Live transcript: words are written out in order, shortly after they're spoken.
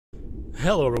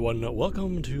Hello everyone,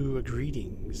 welcome to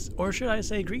Greetings. Or should I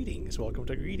say greetings? Welcome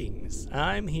to Greetings.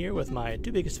 I'm here with my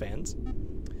two biggest fans.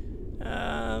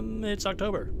 It's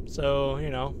October, so, you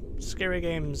know, scary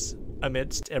games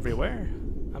amidst everywhere.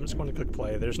 I'm just going to click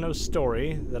play. There's no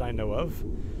story that I know of.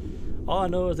 All I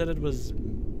know is that it was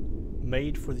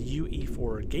made for the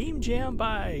UE4 Game Jam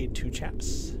by two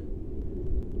chaps.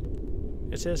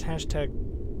 It says hashtag...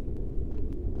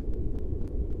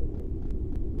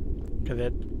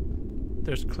 Okay,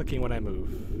 there's clicking when I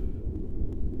move.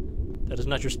 That is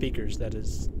not your speakers, that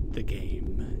is the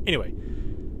game. Anyway,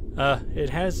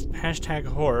 it has hashtag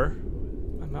horror.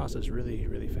 My mouse is really,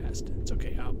 really fast. It's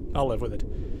okay, I'll live with it.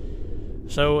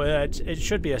 So, it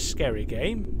should be a scary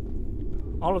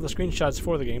game. All of the screenshots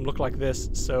for the game look like this,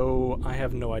 so I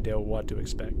have no idea what to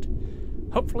expect.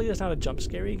 Hopefully it's not a jump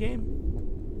scary game.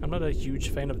 I'm not a huge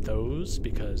fan of those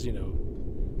because, you know,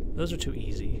 those are too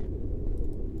easy.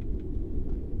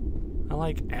 I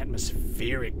like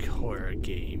atmospheric horror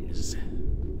games.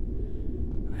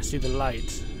 I see the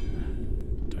light.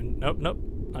 Nope.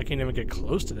 I can't even get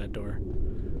close to that door.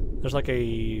 There's like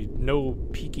a no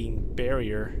peeking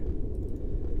barrier.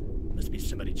 Must be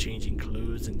somebody changing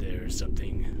clothes in there or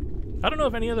something. I don't know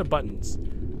of any other buttons.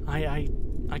 I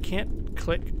can't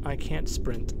click. I can't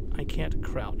sprint. I can't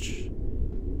crouch.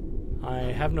 I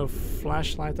have no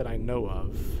flashlight that I know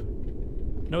of.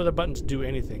 No other buttons do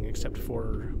anything except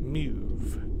for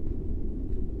move.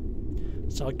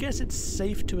 So I guess it's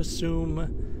safe to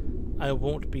assume I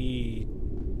won't be...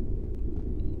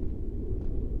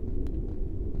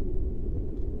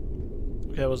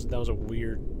 Okay, that was a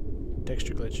weird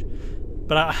texture glitch.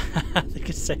 But I think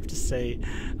it's safe to say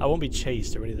I won't be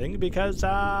chased or anything because,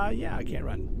 yeah, I can't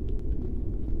run.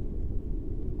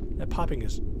 That popping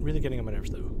is really getting on my nerves,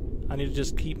 though. I need to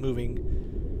just keep moving.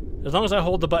 As long as I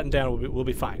hold the button down, we'll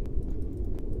be fine.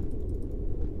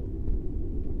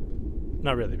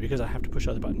 Not really, because I have to push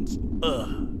other buttons.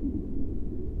 Ugh.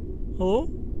 Hello?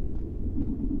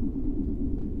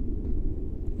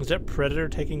 Was that Predator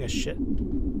taking a shit?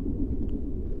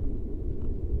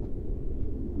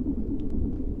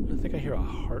 I think I hear a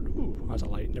heart. Ooh, that's a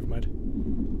light. Never mind.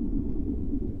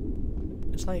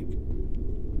 It's like...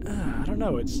 I don't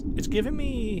know. It's giving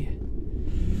me...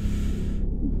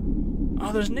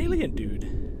 Oh, there's an alien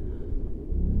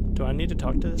dude. Do I need to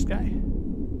talk to this guy?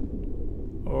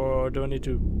 Or do I need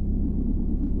to...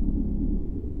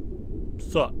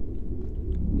 Sup?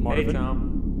 Marvin? Hey,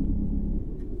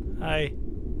 Tom. Hi.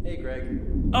 Hey, Greg.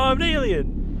 Oh, I'm an alien!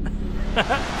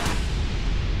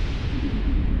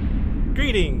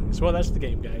 Greetings! Well, that's the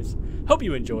game, guys. Hope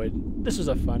you enjoyed. This was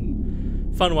a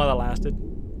fun while it lasted.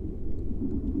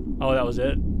 Oh, that was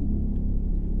it?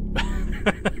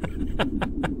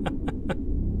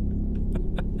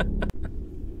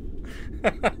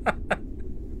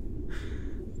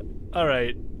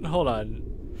 Alright, hold on.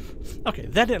 Okay,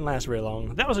 that didn't last very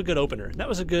long. That was a good opener. That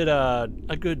was a good, I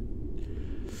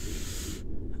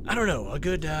don't know, a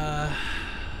good,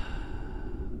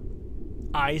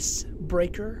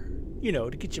 icebreaker? You know,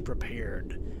 to get you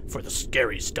prepared for the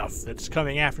scary stuff that's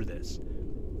coming after this.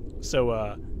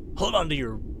 So, hold on to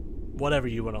your whatever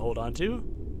you want to hold on to.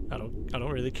 I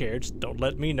don't really care. Just don't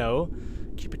let me know.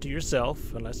 Keep it to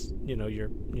yourself, unless, you know,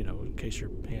 in case your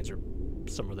hands are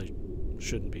somewhere they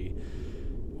shouldn't be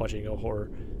watching a horror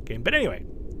game. But anyway,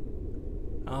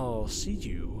 I'll see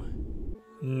you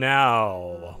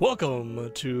now. Welcome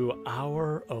to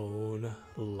Our Own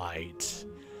Light.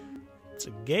 It's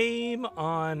a game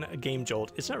on Game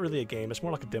Jolt. It's not really a game. It's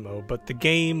more like a demo, but the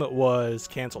game was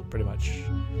canceled pretty much.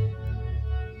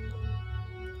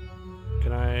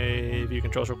 Can I view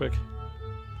controls real quick?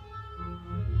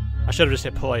 I should have just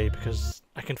hit play because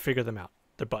I can figure them out.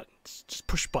 They're buttons. Just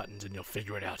push buttons and you'll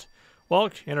figure it out.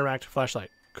 Walk, interact, flashlight.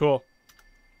 Cool.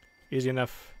 Easy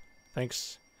enough.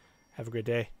 Thanks. Have a great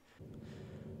day.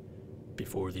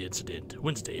 Before the incident,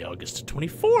 Wednesday, August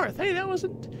 24th. Hey, that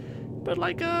wasn't... But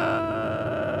like, a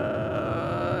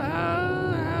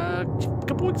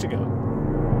couple weeks ago.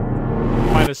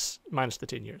 Minus the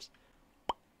 10 years.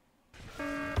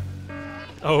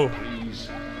 Oh. Please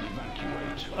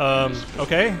evacuate.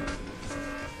 Okay.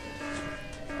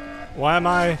 Why am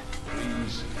I...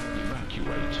 Please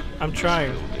evacuate. I'm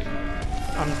trying.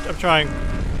 I'm trying.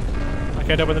 I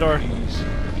can't open the door. Please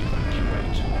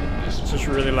evacuate. It's just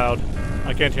really loud.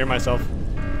 I can't hear myself.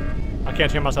 I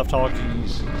can't hear myself talk.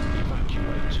 Please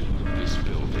evacuate this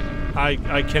building.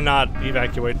 I cannot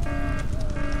evacuate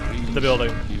Please the building.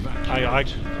 evacuate I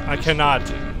this cannot.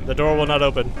 building. The door will not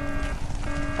open.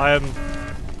 I am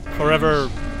forever...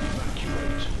 Please evacuate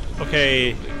this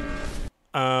Okay.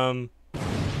 building.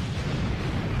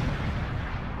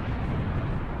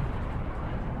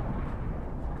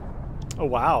 Oh,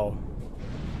 wow.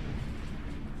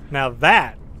 Now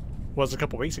that was a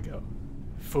couple weeks ago.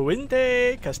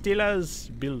 Fuente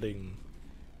Castilla's building.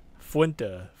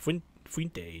 Fuente.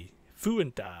 Fuente.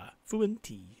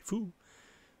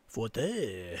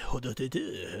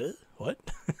 What?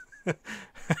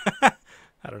 I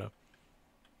don't know.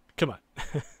 Come on.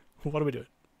 What are we doing?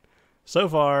 So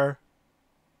far,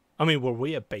 I mean, were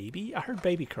we a baby? I heard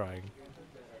baby crying.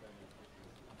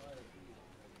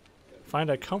 Find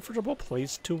a comfortable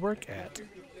place to work at.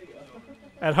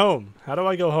 At home. How do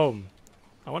I go home?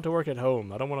 I want to work at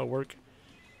home. I don't want to work.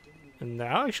 And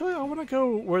now, actually, I want to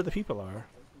go where the people are.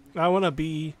 I want to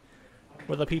be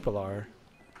where the people are.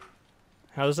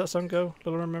 How does that song go?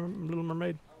 Little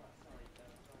Mermaid?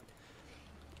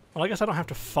 Well, I guess I don't have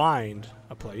to find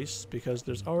a place because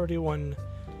there's already one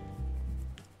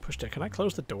pushed in. Can I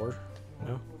close the door?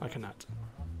 No, I cannot.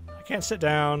 I can't sit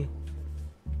down.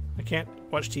 I can't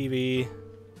watch TV.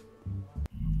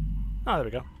 Oh, there we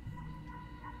go.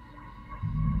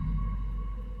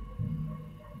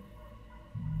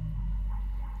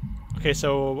 Okay,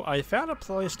 so I found a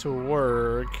place to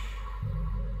work.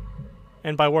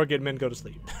 And by work, it meant go to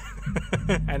sleep.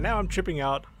 And now I'm tripping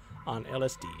out on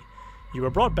LSD. You were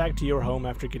brought back to your home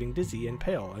after getting dizzy and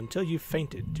pale until you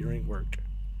fainted during work.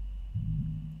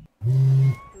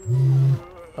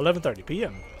 11:30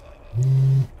 p.m.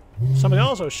 Somebody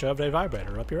also shoved a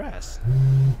vibrator up your ass.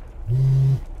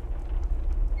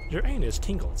 Your anus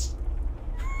tingles.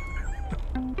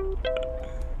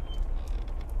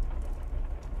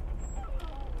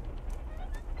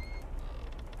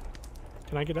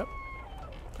 Can I get up,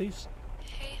 please?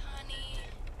 Hey, honey.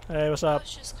 Hey, what's I up?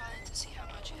 was just calling to see how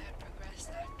much you had progressed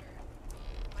after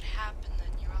what happened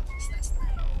in your office last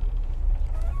night.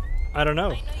 I don't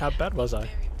know. I know How you bad have was been I?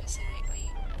 very busy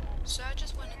lately, so I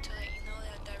just wanted to let you know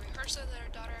that the rehearsal that our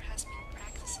daughter has been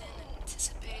practicing and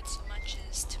anticipated so much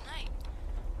is tonight.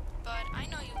 But I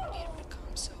know you won't be able to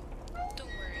come, so don't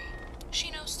worry.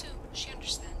 She knows too. She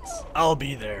understands. I'll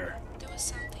be there. There was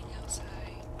something else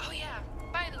Oh yeah,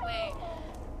 by the way,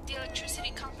 the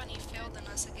electricity company failed on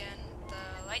us again.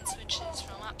 The light switches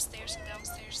from upstairs and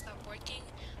downstairs stopped working,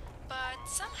 but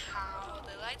somehow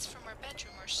the lights from our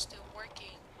bedroom are still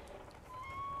working.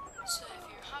 So if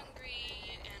you're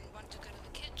hungry and want to go to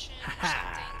the kitchen or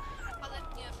something, I'll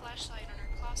left you a flashlight on our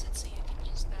closet so you can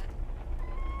use that.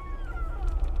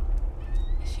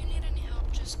 If you need any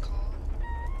help, just call.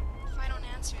 If I don't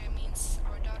answer, it means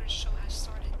our daughter's show has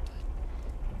started, but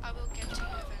I will get to you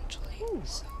eventually. Ooh.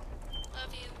 So,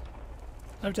 love you.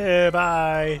 Okay,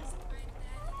 bye.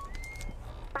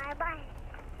 Bye-bye.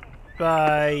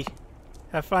 Bye.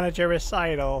 Have fun at your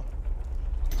recital.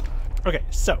 Okay,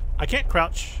 so I can't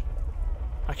crouch.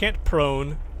 I can't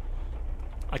prone.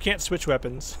 I can't switch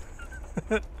weapons.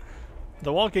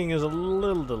 The walking is a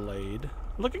little delayed.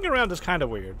 Looking around is kind of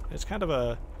weird. It's kind of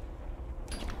a...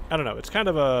 I don't know. It's kind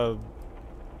of a...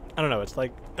 I don't know. It's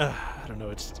like... I don't know.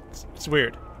 It's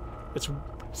weird. It's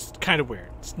kind of weird.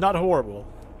 It's not horrible.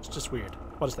 It's just weird.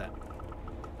 What is that?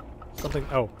 Something...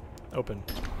 Oh. Open.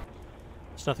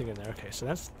 There's nothing in there. Okay, so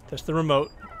that's the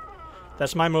remote.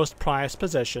 That's my most prized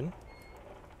possession.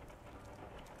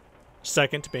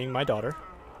 Second being my daughter.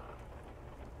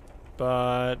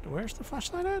 But where's the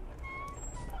flashlight at?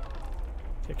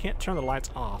 I can't turn the lights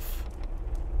off.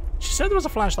 She said there was a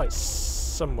flashlight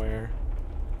somewhere.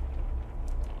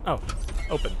 Oh,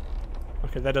 open.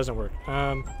 Okay, that doesn't work.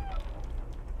 Open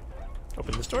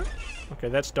this door? Okay,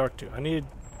 that's dark too. I need...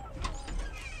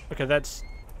 Okay, that's...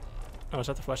 Oh, is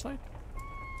that the flashlight?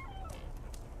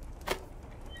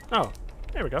 Oh,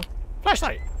 there we go.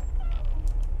 Flashlight!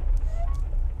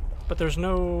 But there's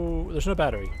no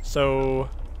battery, so...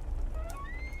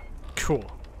 Cool.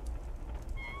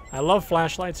 I love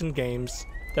flashlights in games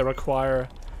that require...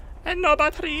 And no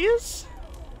batteries?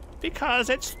 Because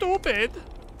it's stupid.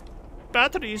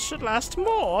 Batteries should last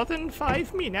more than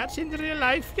 5 minutes in real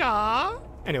life, yeah?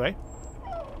 Anyway.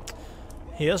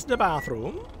 Here's the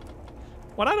bathroom.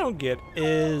 What I don't get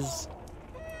is...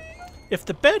 If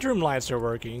the bedroom lights are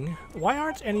working, why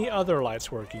aren't any other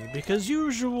lights working? Because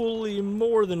usually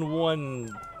more than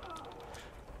one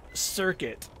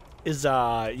circuit is,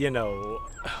 you know,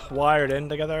 wired in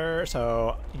together.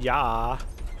 So, yeah.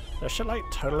 There should, like,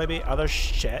 totally be other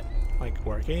shit, like,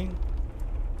 working.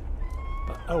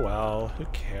 But, oh well, who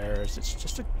cares? It's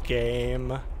just a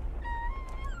game.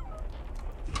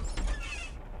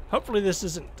 Hopefully this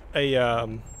isn't a,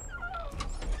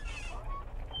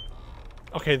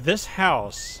 Okay, this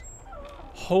house.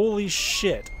 Holy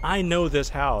shit. I know this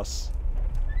house.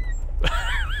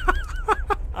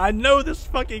 I know this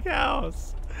fucking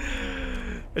house.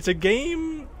 It's a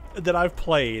game that I've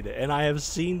played and I have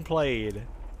seen played,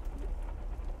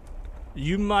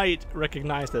 you might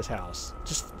recognize this house.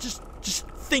 Just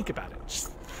think about it.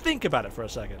 Just think about it for a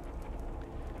second.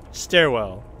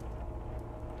 Stairwell.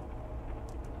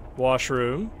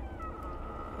 Washroom.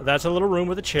 That's a little room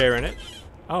with a chair in it.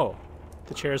 Oh,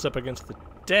 the chair's up against the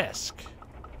desk.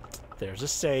 There's a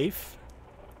safe.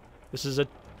 This is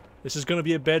going to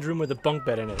be a bedroom with a bunk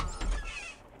bed in it.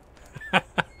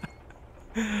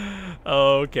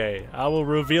 Okay, I will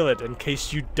reveal it in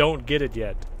case you don't get it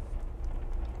yet.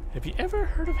 Have you ever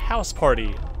heard of House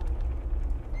Party?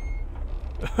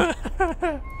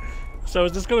 So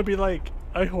is this going to be like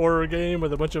a horror game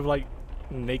with a bunch of like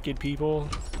naked people?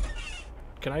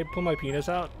 Can I pull my penis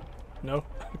out? No?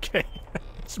 Okay.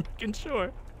 Just making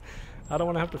sure. I don't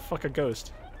want to have to fuck a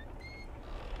ghost.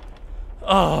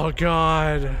 Oh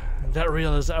god. That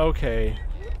reel is okay.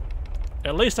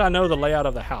 At least I know the layout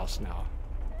of the house now.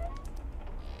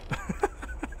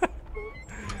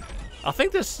 I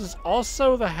think this is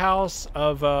also the house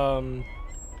of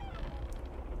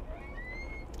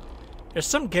there's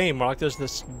some game where like there's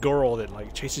this girl that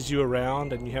like chases you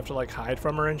around and you have to like hide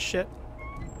from her and shit.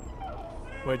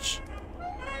 Which,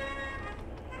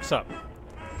 what's up?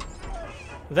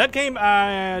 That game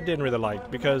I didn't really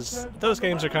like because those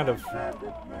games are kind of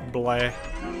blah.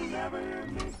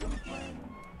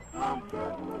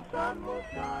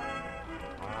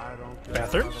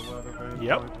 Bathroom?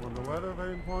 Yep.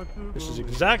 This is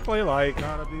exactly like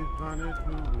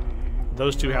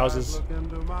those two houses.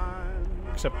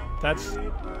 Except that's...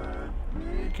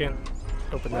 You can't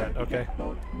open that, okay.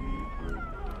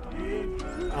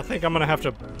 I think I'm gonna have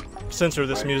to censor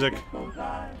this music.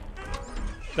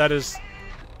 That is...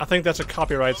 I think that's a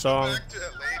copyright song.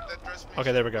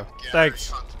 Okay, there we go.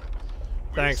 Thanks.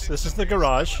 Thanks. This is the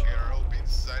garage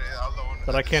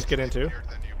that I can't get into.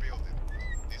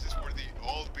 This is where the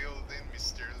old building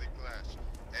mysteriously clashed.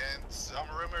 And some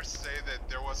rumors say that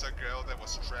there was a girl that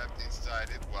was trapped inside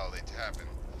it while it happened.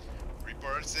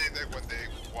 Reports say that when they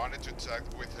wanted to talk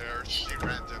with her, she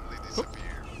randomly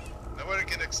disappeared. Nobody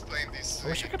can explain this. I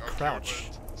wish I could crouch.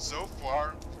 So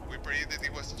far, we believe that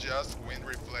it was just wind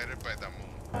reflected by the moon.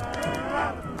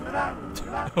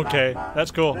 Okay,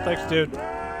 that's cool. Thanks, dude.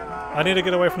 I need to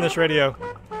get away from this radio.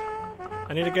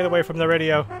 I need to get away from the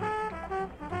radio.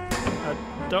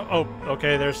 Don't. Oh,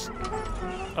 okay. There's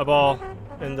a ball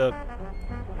in the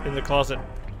closet.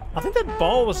 I think that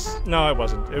ball was. No, it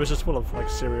wasn't. It was just full of like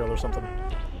cereal or something.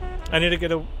 I need to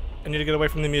get away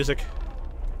from the music.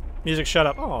 Music, shut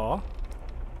up. Aw.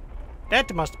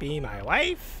 That must be my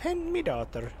wife and me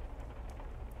daughter.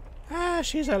 Ah,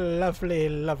 she's a lovely,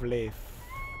 lovely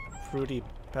fruity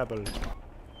pebble.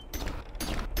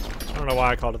 I don't know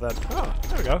why I called it that. Oh,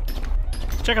 there we go.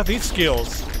 Check out these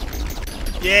skills.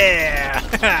 Yeah!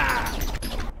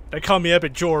 They call me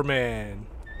Epic Jor Man.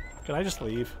 Can I just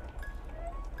leave?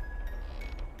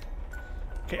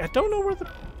 Okay, I don't know where the...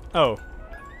 Oh.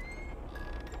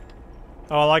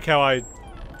 Oh, I like how I...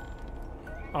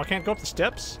 Oh, I can't go up the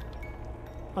steps?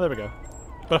 Oh, there we go.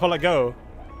 But if I let go,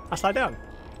 I slide down.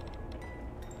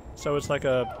 So it's like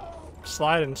a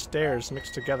slide and stairs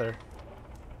mixed together.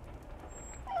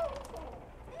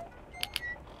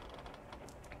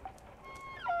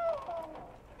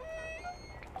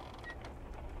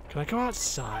 Can I go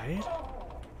outside?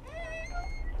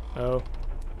 Oh.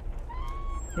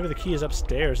 Maybe the key is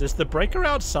upstairs. Is the breaker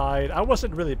outside? I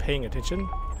wasn't really paying attention.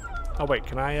 Oh wait,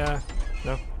 can I,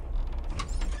 no?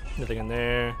 Nothing in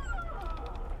there.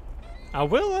 I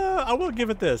will give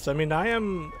it this. I mean, I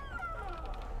am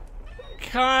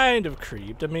kind of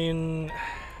creeped. I mean,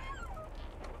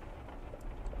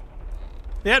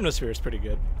 the atmosphere is pretty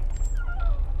good.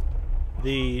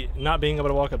 The not being able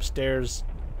to walk upstairs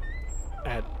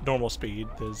at normal speed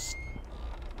is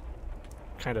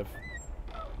kind of,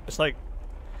 it's like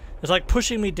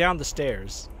pushing me down the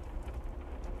stairs.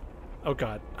 Oh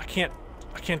god, I can't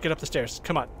get up the stairs.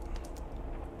 Come on,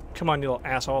 you little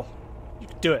asshole. You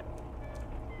can do it.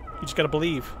 You just gotta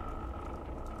believe.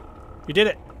 You did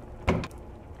it.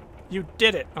 You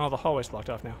did it. Oh, the hallway's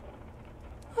locked off now.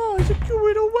 Oh, it's a cute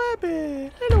little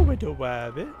rabbit. Hello, little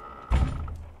rabbit.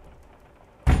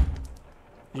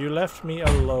 You left me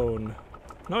alone.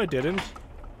 No, I didn't.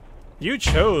 You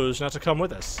chose not to come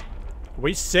with us.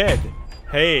 We said,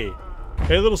 hey,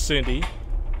 little Cindy.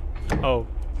 Oh,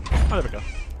 there we go.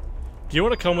 Do you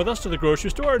want to come with us to the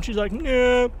grocery store? And she's like,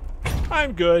 nah,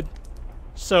 I'm good.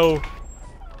 So,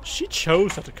 she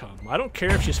chose not to come. I don't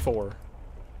care if she's 4.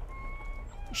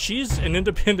 She's an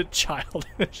independent child.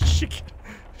 She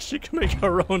can make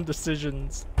her own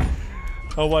decisions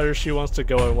on where she wants to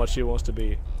go and what she wants to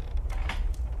be.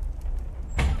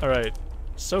 Alright.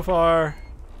 So far,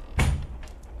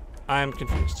 I'm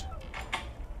confused.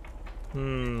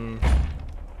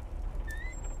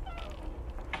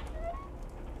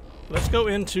 Let's go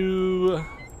into...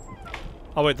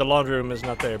 Oh wait, the laundry room is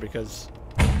not there because...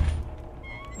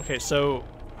 Okay, so...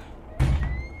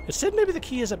 It said maybe the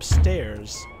key is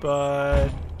upstairs, but...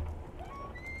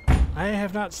 I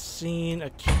have not seen a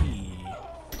key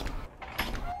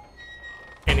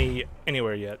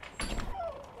anywhere yet.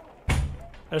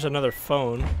 There's another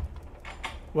phone.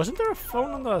 Wasn't there a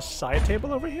phone on the side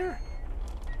table over here?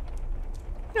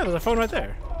 Yeah, there's a phone right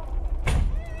there.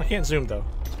 I can't zoom though.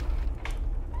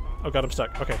 Oh god, I'm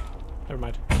stuck. Okay, never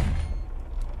mind.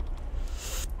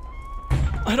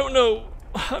 I don't know.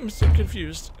 I'm so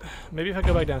confused. Maybe if I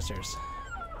go back downstairs.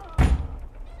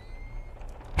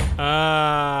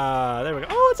 Ah, there we go.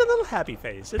 Oh, it's a little happy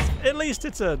face. It's at least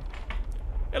it's a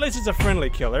friendly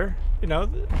killer. You know,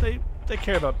 they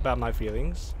care about my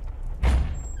feelings.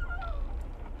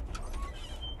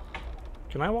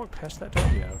 Can I walk past that door?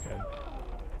 Yeah, okay.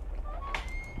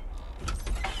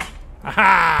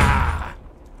 Aha!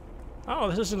 Oh,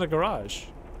 this is in the garage.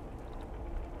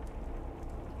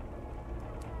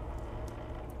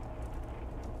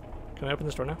 Can I open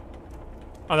this door now?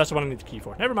 Oh, that's the one I need the key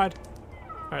for. Never mind.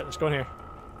 Alright, let's go in here.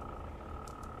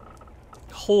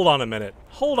 Hold on a minute.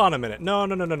 Hold on a minute. No,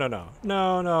 no, no, no, no, no.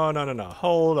 No, no, no, no, no.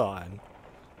 Hold on.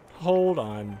 Hold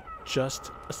on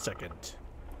just a second.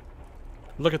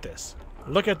 Look at this.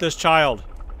 Look at this child.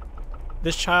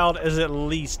 This child is at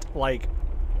least, like,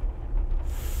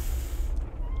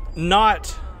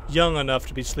 not young enough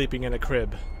to be sleeping in a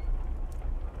crib.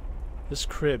 This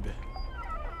crib.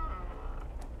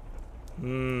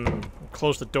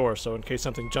 Close the door so in case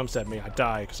something jumps at me, I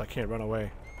die because I can't run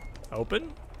away.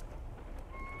 Open?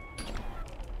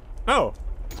 Oh.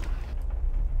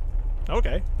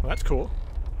 Okay, well that's cool.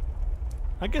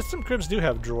 I guess some cribs do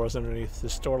have drawers underneath to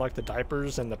store like the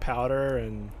diapers and the powder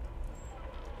and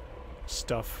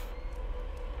stuff.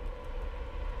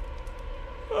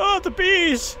 Oh, the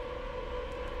bees!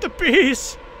 The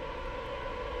bees!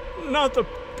 Not the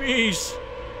bees!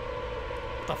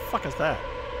 What the fuck is that?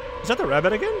 Is that the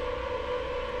rabbit again?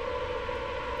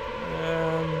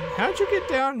 How'd you get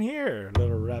down here,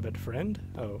 little rabbit friend?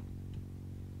 Oh.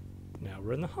 Now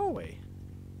we're in the hallway.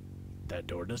 That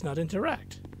door does not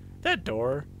interact. That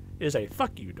door is a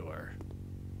fuck you door.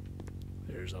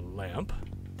 There's a lamp.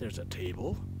 There's a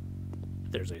table.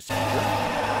 There's a speaker.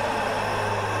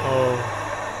 Oh.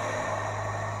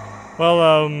 Well,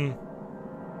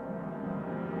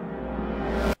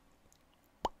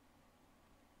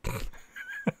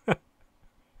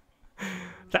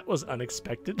 that was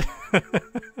unexpected.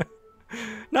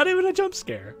 Not even a jump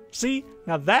scare. See,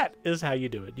 now that is how you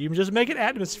do it. You just make it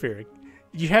atmospheric.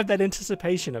 You have that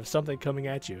anticipation of something coming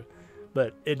at you,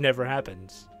 but it never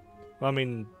happens. Well, I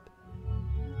mean,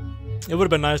 it would have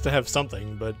been nice to have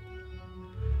something, but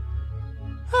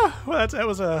well, that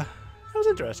was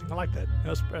interesting. I like that. That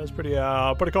was pretty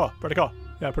cool. Pretty cool.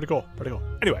 Yeah, pretty cool. Pretty cool.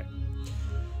 Anyway,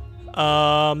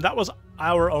 that was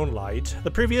our own light.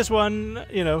 The previous one,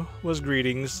 you know, was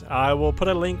Greetings. I will put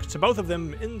a link to both of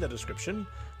them in the description.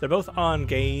 They're both on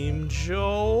Game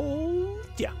Jolt.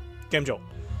 Yeah, Game Jolt.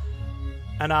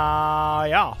 And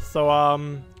yeah. So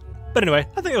but anyway,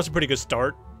 I think it was a pretty good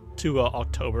start to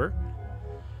October.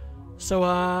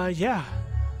 So yeah.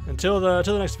 Until the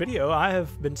next video, I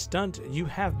have been Stunt. You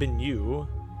have been you.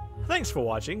 Thanks for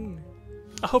watching.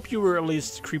 I hope you were at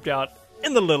least creeped out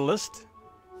in the littlest.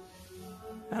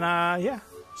 And yeah.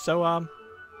 So